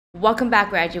Welcome back,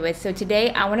 graduates. So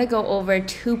today I want to go over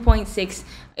 2.6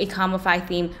 Ecomify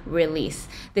theme release.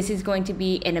 This is going to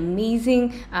be an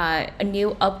amazing a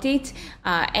new update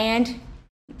and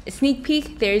sneak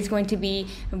peek. There is going to be,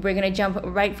 we're going to jump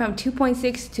right from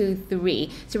 2.6 to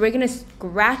 3. So we're going to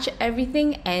scratch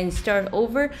everything and start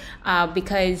over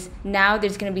because now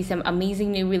there's going to be some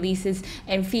amazing new releases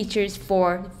and features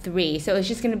for 3. So it's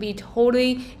just going to be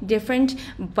totally different,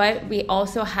 but we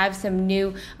also have some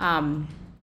new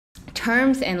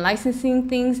terms and licensing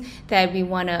things that we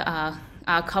want to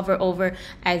cover over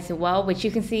as well, which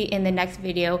you can see in the next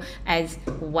video as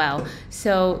well.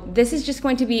 So this is just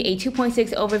going to be a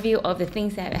 2.6 overview of the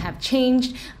things that have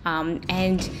changed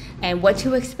and what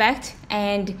to expect,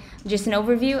 and just an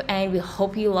overview, and we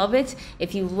hope you love it.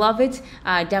 If you love it,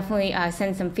 definitely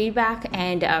send some feedback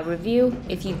and review.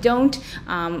 If you don't,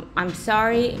 I'm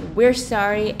sorry, we're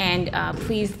sorry, and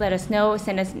please let us know.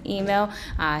 Send us an email.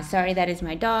 Sorry, that is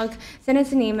my dog. Send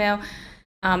us an email.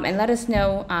 And let us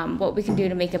know what we can do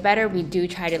to make it better. We do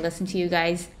try to listen to you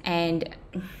guys, and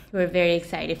we're very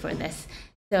excited for this.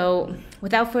 So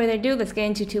without further ado, let's get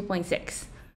into 2.6.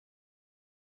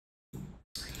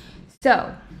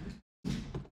 So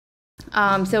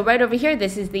right over here,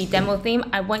 this is the demo theme.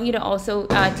 I want you to also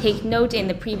take note, in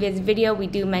the previous video we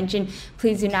do mention,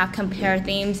 please do not compare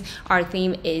themes. Our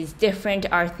theme is different.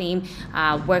 Our theme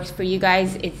works for you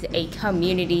guys. It's a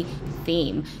community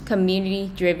theme,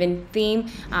 community-driven theme,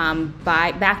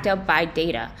 backed up by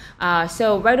data.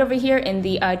 So right over here in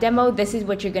the demo, this is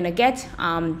what you're gonna get.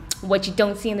 What you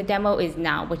don't see in the demo is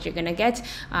now what you're gonna get.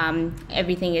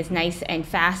 Everything is nice and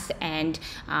fast, and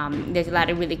there's a lot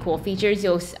of really cool features.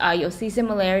 You'll see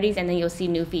similarities, and then you'll see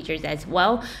new features as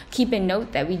well. Keep in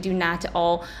note that we do not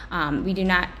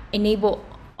enable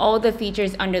all the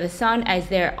features under the sun, as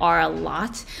there are a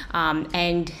lot,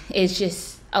 and it's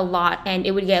just a lot, and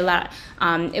it would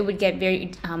get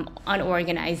very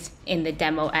unorganized in the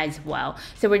demo as well.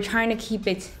 So we're trying to keep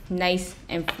it nice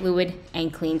and fluid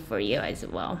and clean for you as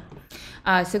well.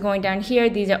 So going down here,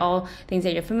 these are all things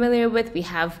that you're familiar with. We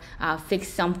have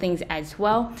fixed some things as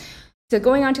well. So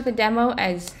going on to the demo,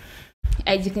 as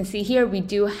you can see here, we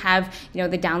do have,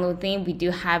 the download theme. We do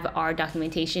have our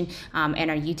documentation and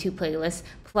our YouTube playlist,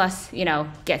 plus,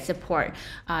 get support.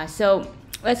 So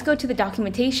let's go to the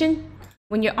documentation.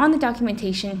 When you're on the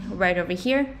documentation right over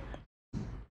here,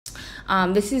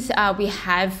 this is, we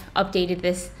have updated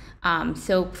this.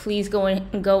 So please go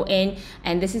in,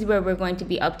 and this is where we're going to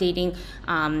be updating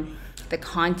the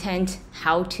content,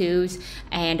 how-tos,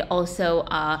 and also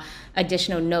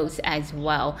additional notes as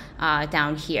well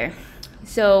down here.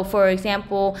 So for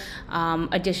example,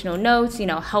 additional notes,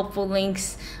 helpful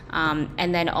links,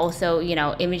 and then also,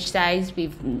 image size.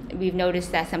 We've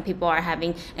noticed that some people are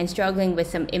having and struggling with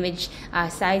some image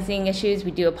sizing issues.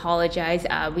 We do apologize.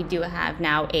 We do have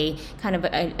now a kind of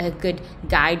a good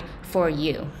guide for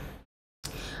you.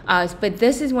 But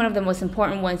this is one of the most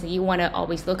important ones that you want to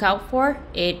always look out for.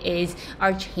 It is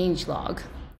our change log.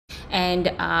 And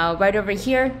right over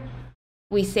here,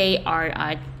 we say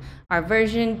our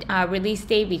version release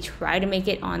date. We try to make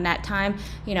it on that time.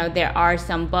 There are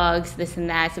some bugs, this and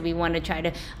that, so we want to try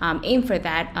to aim for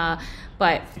that,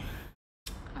 but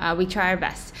we try our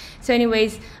best. So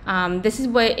anyways, this is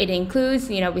what it includes.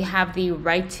 We have the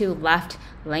right to left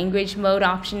language mode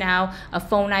option now, a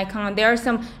phone icon. There are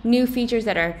some new features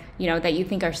that are, that you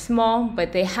think are small,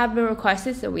 but they have been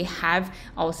requested, so we have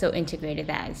also integrated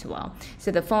that as well.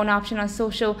 So the phone option on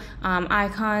social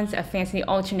icons, a fancy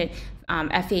alternate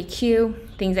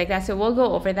FAQ, things like that. So we'll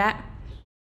go over that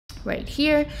right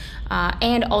here.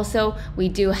 And also we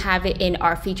do have it in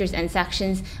our features and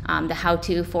sections, the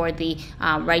how-to for the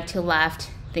right to left,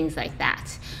 things like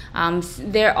that.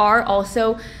 There are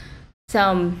also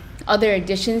some other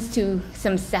additions to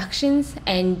some sections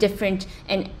and differences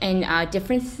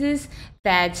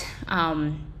that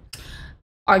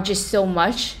are just so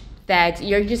much that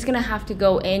you're just gonna have to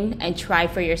go in and try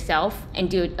for yourself and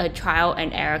do a trial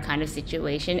and error kind of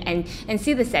situation and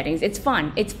see the settings. It's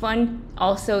fun. It's fun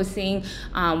also seeing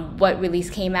what release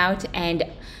came out, and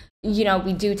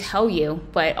we do tell you,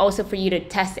 but also for you to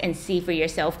test and see for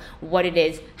yourself what it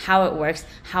is, how it works,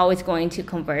 how it's going to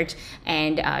convert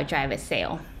and drive a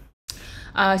sale.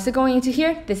 So going into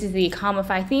here, this is the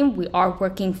Ecomify theme. We are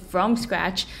working from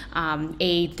scratch,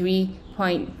 a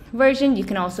 3-point version. You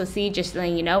can also see, just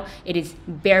letting you know, it is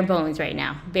bare bones right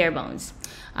now, bare bones.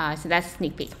 So that's a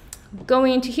sneak peek.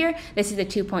 Going into here, this is a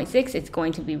 2.6. It's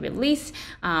going to be released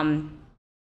on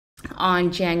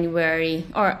June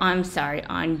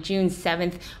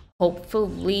 7th,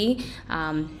 hopefully.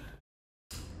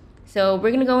 So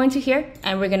we're gonna go into here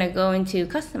and we're gonna go into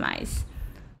customize.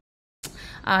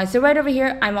 So right over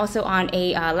here, I'm also on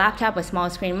a laptop, a small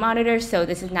screen monitor, so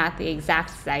this is not the exact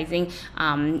sizing,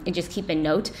 and just keep a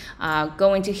note.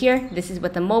 Go into here, this is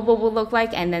what the mobile will look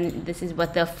like, and then this is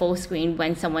what the full screen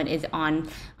when someone is on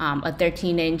a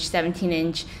 13-inch,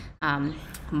 17-inch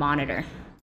monitor.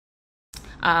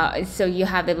 So you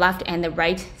have the left and the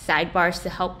right sidebars to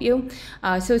help you.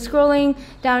 So scrolling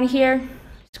down here,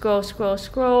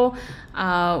 scroll.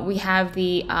 We have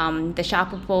the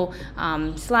shoppable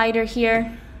slider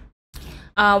here.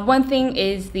 One thing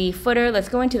is the footer. Let's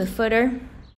go into the footer.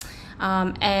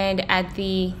 And at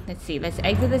the, let's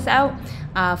exit this out.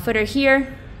 Footer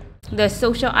here. The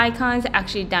social icons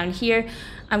actually down here.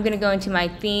 I'm gonna go into my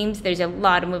themes. There's a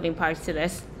lot of moving parts to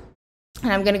this.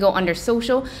 And I'm going to go under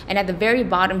social, and at the very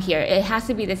bottom here, it has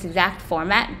to be this exact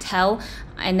format, tell,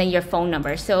 and then your phone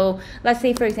number. So let's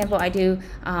say, for example, I do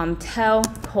tell :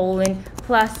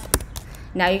 plus,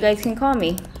 now you guys can call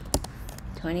me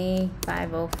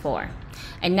 2504,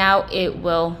 and now it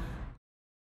will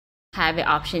have an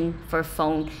option for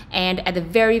phone. And at the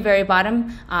very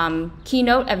bottom,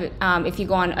 keynote, if you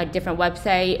go on a different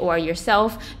website or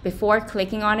yourself, before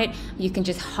clicking on it, you can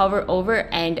just hover over,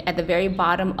 and at the very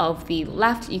bottom of the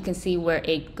left, you can see where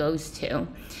it goes to.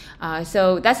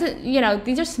 So that's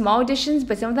these are small additions,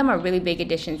 but some of them are really big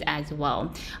additions as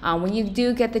well. When you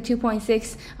do get the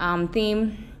 2.6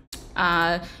 theme,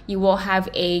 you will have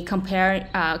a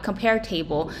compare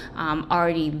table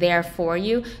already there for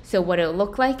you. So what it'll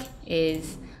look like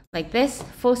is like this,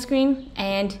 full screen,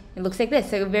 and it looks like this.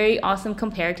 So a very awesome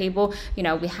compare table.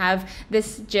 We have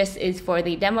this just is for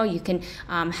the demo. You can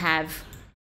have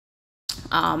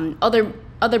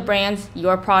other brands,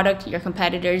 your product, your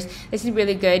competitors. This is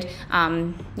really good.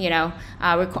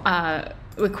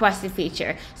 Requested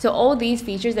feature. So all these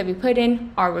features that we put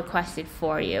in are requested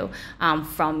for you,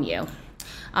 from you.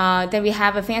 Then we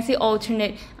have a fancy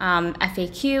alternate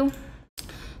FAQ.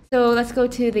 So let's go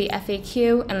to the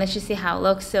FAQ and let's just see how it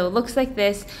looks. So it looks like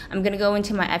this. I'm going to go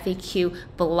into my FAQ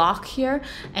block here,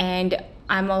 and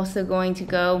I'm also going to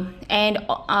go, and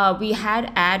we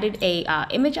had added a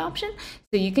image option,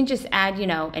 so you can just add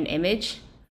an image.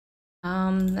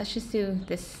 Let's just do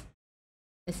this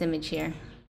image here.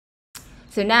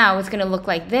 So now it's going to look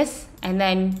like this, and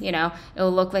then it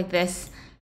will look like this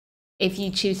if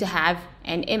you choose to have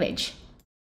an image.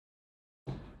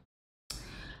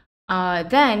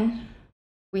 Then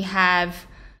we have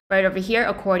right over here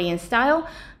accordion style.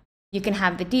 You can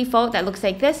have the default that looks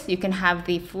like this. You can have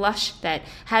the flush that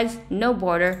has no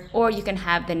border, or you can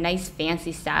have the nice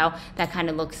fancy style that kind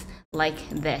of looks like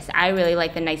this. I really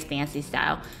like the nice fancy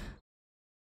style.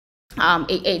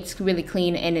 It's really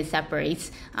clean and it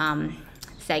separates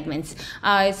segments.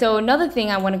 So another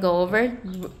thing I want to go over,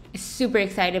 super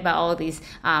excited about all of these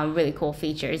really cool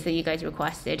features that you guys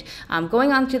requested.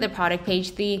 Going on to the product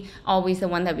page, always the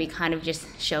one that we kind of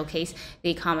just showcase,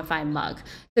 the Ecomify mug.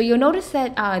 So you'll notice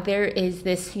that there is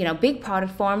this big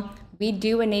product form. We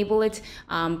do enable it,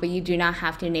 but you do not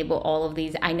have to enable all of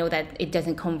these. I know that it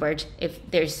doesn't convert if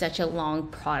there's such a long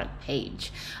product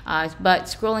page. But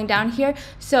scrolling down here,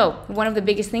 so one of the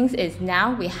biggest things is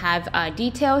now we have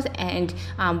details and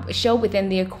show within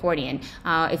the accordion.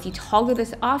 If you toggle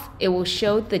this off, it will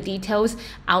show the details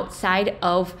outside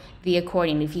of the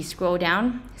accordion. If you scroll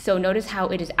down, so notice how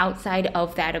it is outside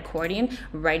of that accordion,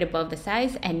 right above the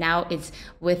size, and now it's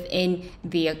within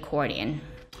the accordion.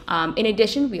 In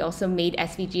addition, we also made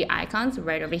SVG icons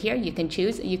right over here. You can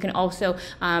choose. You can also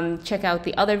check out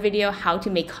the other video, how to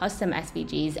make custom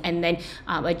SVGs, and then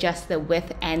adjust the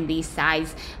width and the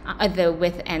size, the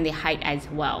width and the height as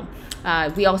well.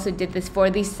 We also did this for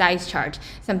the size chart.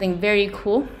 Something very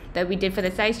cool that we did for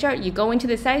the size chart. You go into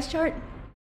the size chart,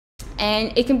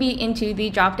 and it can be into the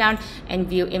drop down and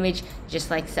view image just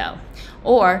like so,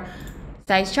 or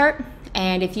size chart.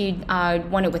 And if you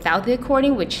want it without the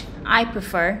accordion, which I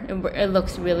prefer, it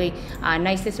looks really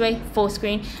nice this way, full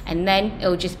screen, and then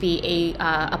it'll just be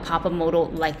a pop-up modal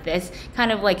like this,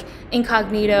 kind of like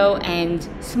incognito and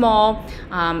small,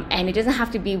 and it doesn't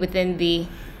have to be within the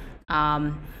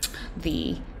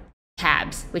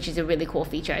tabs, which is a really cool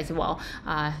feature as well.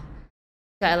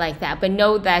 So I like that, but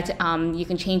know that you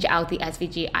can change out the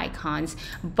SVG icons.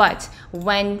 But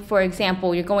when, for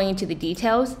example, you're going into the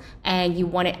details and you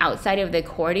want it outside of the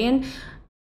accordion,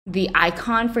 the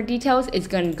icon for details is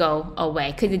going to go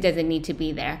away because it doesn't need to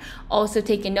be there. Also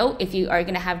take a note, if you are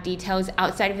going to have details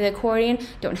outside of the accordion,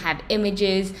 don't have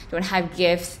images, don't have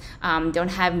GIFs, don't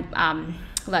have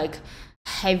like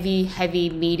heavy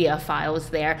media files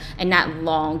there and not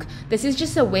long. This is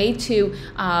just a way to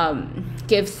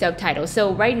give subtitles.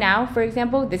 So right now, for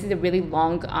example, this is a really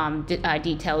long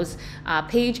details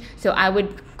page. So I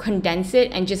would condense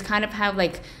it and just kind of have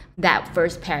like that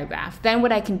first paragraph. Then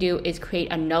what I can do is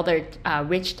create another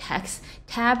rich text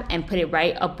tab and put it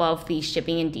right above the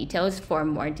shipping and details for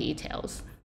more details.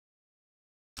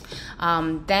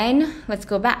 Then let's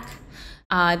go back.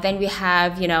 Then we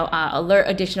have, alert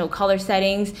additional color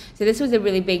settings. So this was a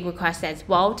really big request as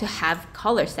well, to have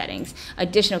color settings,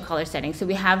 additional color settings. So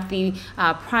we have the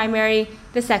primary,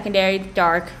 the secondary,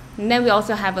 dark, and then we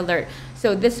also have alert.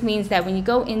 So this means that when you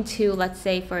go into, let's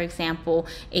say, for example,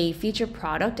 a featured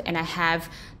product, and I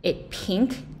have it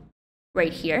pink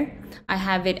right here, I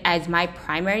have it as my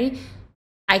primary,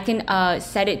 I can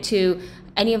set it to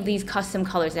any of these custom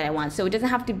colors that I want. So it doesn't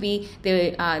have to be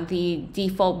the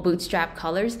default Bootstrap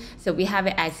colors. So we have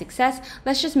it as success.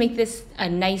 Let's just make this a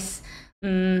nice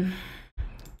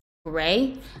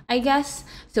gray, I guess.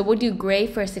 So we'll do gray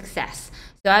for success.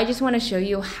 So I just want to show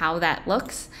you how that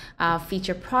looks.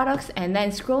 Feature products, and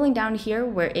then scrolling down here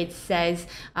where it says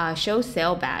show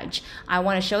sale badge. I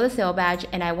want to show the sale badge,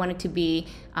 and I want it to be,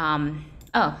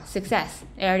 oh, success.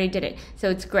 I already did it. So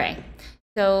it's gray.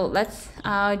 So let's,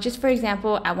 just for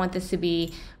example, I want this to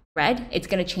be red. It's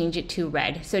going to change it to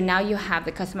red. So now you have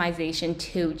the customization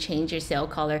to change your sale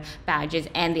color badges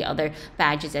and the other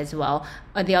badges as well,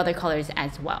 or the other colors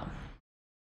as well.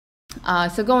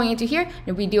 So going into here,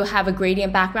 we do have a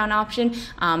gradient background option.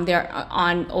 They're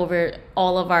on over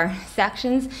all of our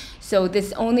sections. So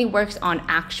this only works on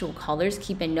actual colors.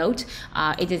 Keep a note.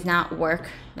 It does not work.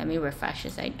 Let me refresh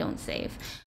this. I don't save.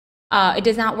 It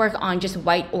does not work on just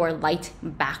white or light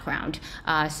background.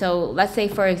 So let's say,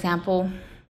 for example,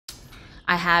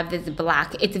 I have this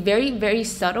black. It's very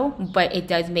subtle, but it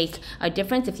does make a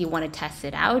difference. If you want to test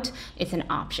it out, it's an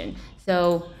option.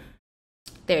 So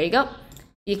there you go.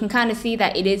 You can kind of see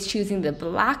that it is choosing the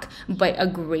black, but a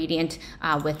gradient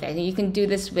with it. And you can do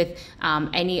this with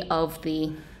any of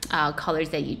the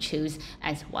colors that you choose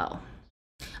as well.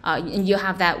 And you'll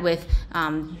have that with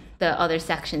the other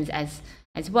sections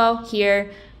as well, here,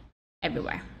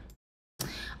 everywhere.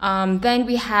 Then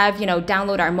we have,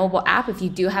 download our mobile app. If you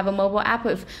do have a mobile app,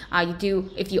 if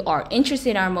you are interested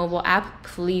in our mobile app,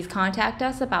 please contact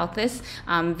us about this.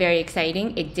 Very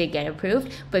exciting. It did get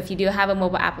approved. But if you do have a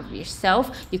mobile app of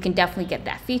yourself, you can definitely get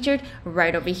that featured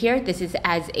right over here. This is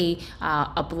as a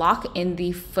block in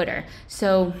the footer.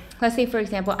 So let's say, for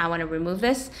example, I want to remove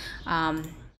this.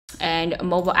 And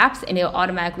mobile apps, and it'll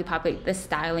automatically populate the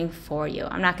styling for you.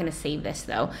 I'm not going to save this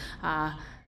though,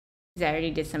 because I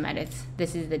already did some edits.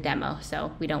 This is the demo,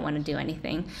 so we don't want to do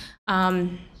anything.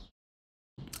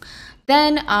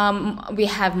 Then we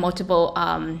have multiple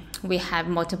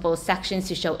sections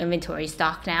to show inventory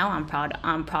stock now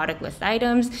on product list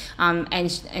items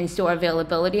and store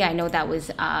availability. I know that was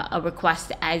a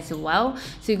request as well.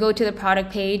 So you go to the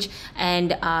product page,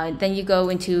 and then you go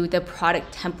into the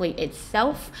product template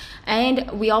itself. And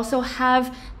we also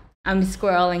have, I'm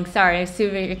scrolling, sorry, I'm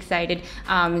super excited.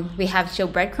 We have show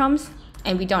breadcrumbs.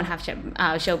 And we don't have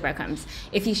show breadcrumbs.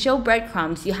 If you show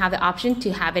breadcrumbs, you have the option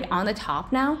to have it on the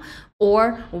top now,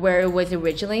 or where it was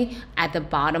originally at the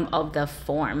bottom of the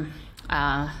form.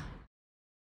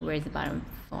 Where's the bottom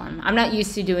form? I'm not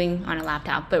used to doing on a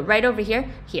laptop, but right over here.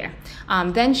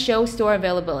 Then show store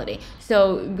availability.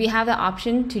 So we have the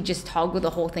option to just toggle the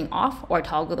whole thing off or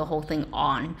toggle the whole thing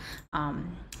on.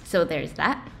 So there's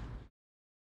that.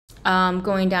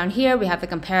 Going down here, we have the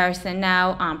comparison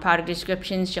now, product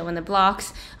descriptions showing the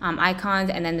blocks,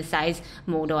 icons, and then the size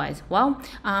modal as well.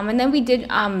 And then we did,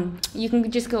 you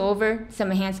can just go over some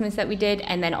enhancements that we did,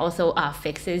 and then also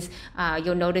fixes.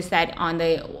 You'll notice that on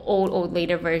the old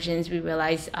later versions, we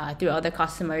realized through other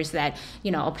customers that,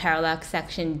 a parallax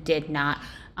section did not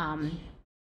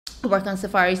work on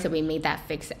Safari, so we made that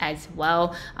fix as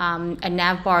well. A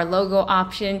nav bar logo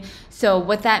option. So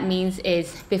what that means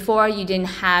is before you didn't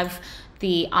have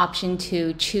the option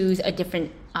to choose a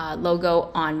different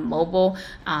logo on mobile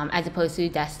as opposed to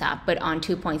desktop, but on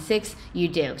 2.6 you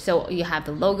do. So you have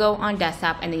the logo on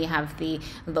desktop, and then you have the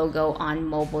logo on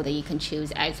mobile that you can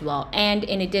choose as well. And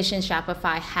in addition,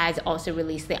 Shopify has also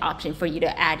released the option for you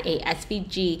to add a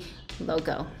SVG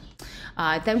logo.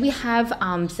 Then we have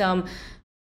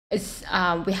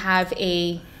we have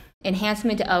a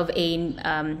enhancement of a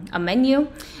menu,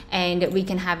 and we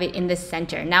can have it in the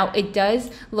center. Now it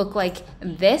does look like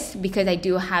this because I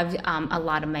do have a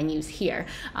lot of menus here.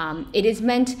 It is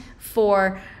meant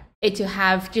for it to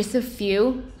have just a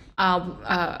few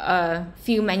a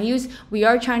few menus. We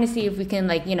are trying to see if we can,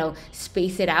 like, you know,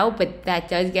 space it out, but that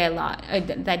does get a lot,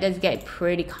 that does get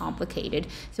pretty complicated.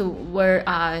 So we're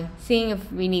seeing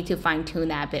if we need to fine tune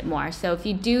that a bit more. So if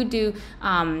you do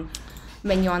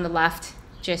menu on the left,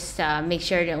 just make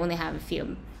sure to only have a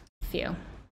few.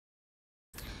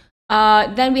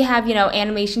 Then we have, you know,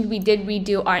 animations. We did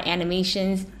redo our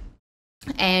animations,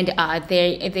 and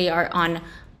they are on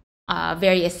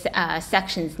various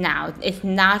sections now. It's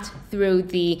not through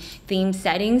the theme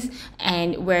settings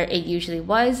and where it usually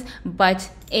was, but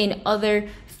in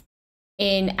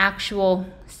actual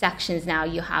sections now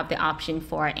you have the option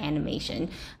for animation.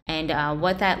 And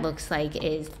what that looks like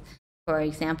is, for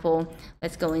example,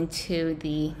 let's go into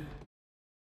the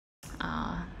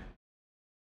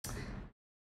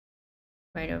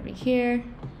right over here.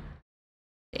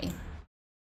 Okay.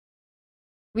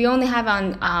 We only have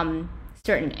on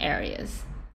certain areas.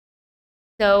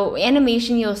 So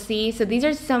animation, you'll see, so these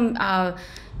are some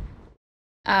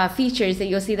features that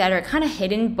you'll see that are kind of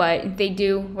hidden, but they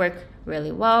do work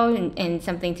really well, and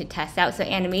something to test out. So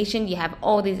animation, you have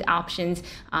all these options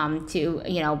to,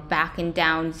 you know, back and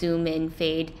down, zoom in,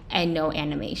 fade, and no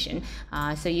animation.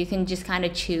 So you can just kind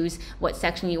of choose what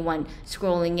section you want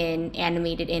scrolling in,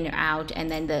 animated in or out, and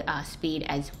then the speed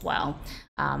as well.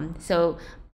 So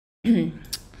there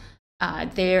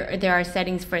are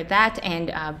settings for that,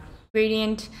 and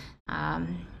gradient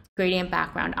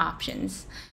background options.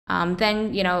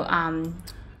 Then, you know,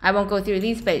 I won't go through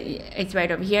these, but it's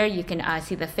right over here. You can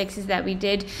see the fixes that we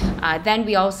did. Then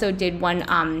we also did one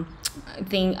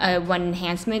one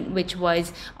enhancement, which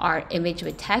was our image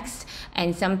with text.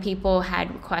 And some people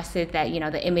had requested that, you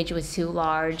know, the image was too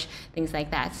large, things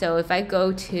like that. So if I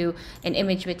go to an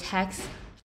image with text,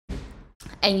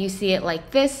 and you see it like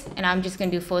this, and I'm just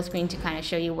gonna do full screen to kind of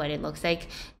show you what it looks like.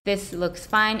 This looks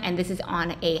fine, and this is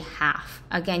on a half.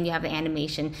 Again, you have the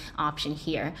animation option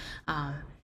here.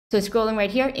 So scrolling right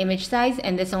here, image size,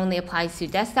 and this only applies to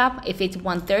desktop. If it's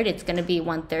 1/3, it's gonna be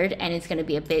 1/3, and it's gonna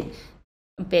be a bit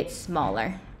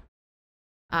smaller.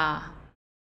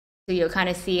 So you'll kind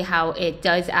of see how it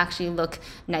does actually look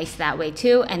nice that way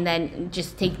too. And then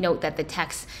just take note that the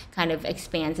text kind of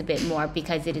expands a bit more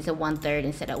because it is a 1/3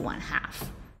 instead of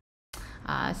 1/2.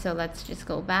 So let's just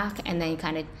go back and then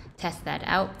kind of test that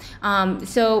out.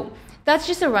 So that's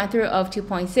just a run through of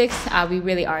 2.6. We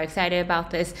really are excited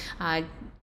about this.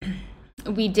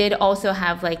 We did also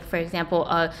have, like, for example,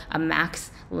 a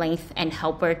max length and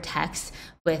helper text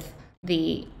with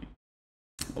the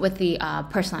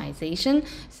personalization.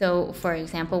 So for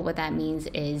example, what that means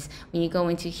is when you go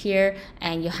into here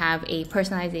and you have a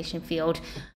personalization field,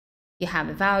 you have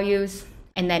the values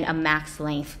and then a max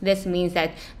length. This means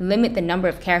that limit the number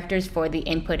of characters for the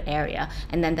input area,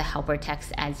 and then the helper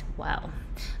text as well.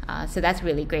 So that's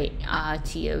really great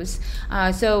to use.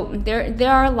 So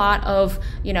there are a lot of,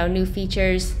 you know, new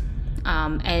features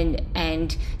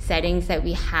and settings that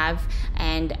we have,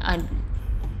 and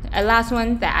a last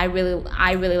one that I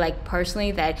really like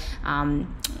personally that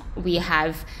we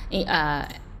have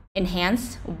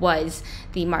enhanced was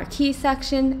the marquee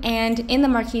section. And in the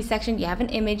marquee section, you have an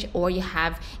image or you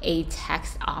have a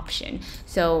text option.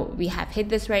 So we have hid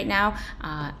this right now,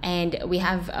 and we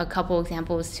have a couple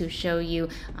examples to show you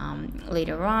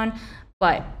later on.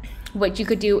 But what you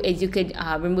could do is you could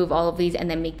remove all of these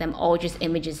and then make them all just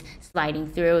images sliding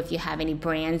through if you have any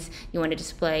brands you want to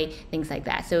display, things like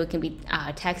that. So it can be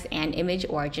text and image,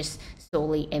 or just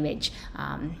solely image,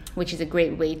 which is a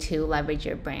great way to leverage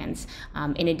your brands,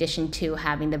 in addition to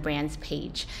having the brands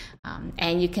page.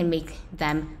 And you can make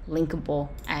them linkable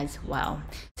as well.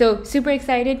 So super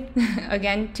excited.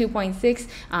 Again, 2.6.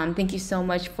 Thank you so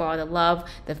much for all the love,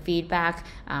 the feedback.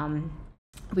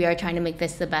 We are trying to make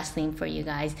this the best thing for you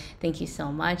guys. Thank you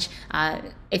so much.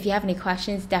 If you have any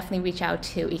questions, definitely reach out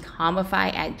to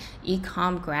Ecomify at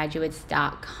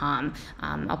ecomgraduates.com.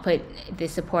 I'll put the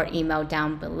support email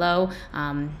down below.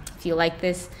 If you like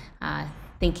this,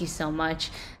 thank you so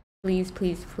much. Please,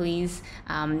 please, please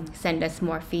send us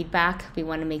more feedback. We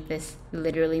want to make this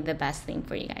literally the best thing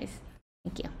for you guys.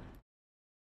 Thank you.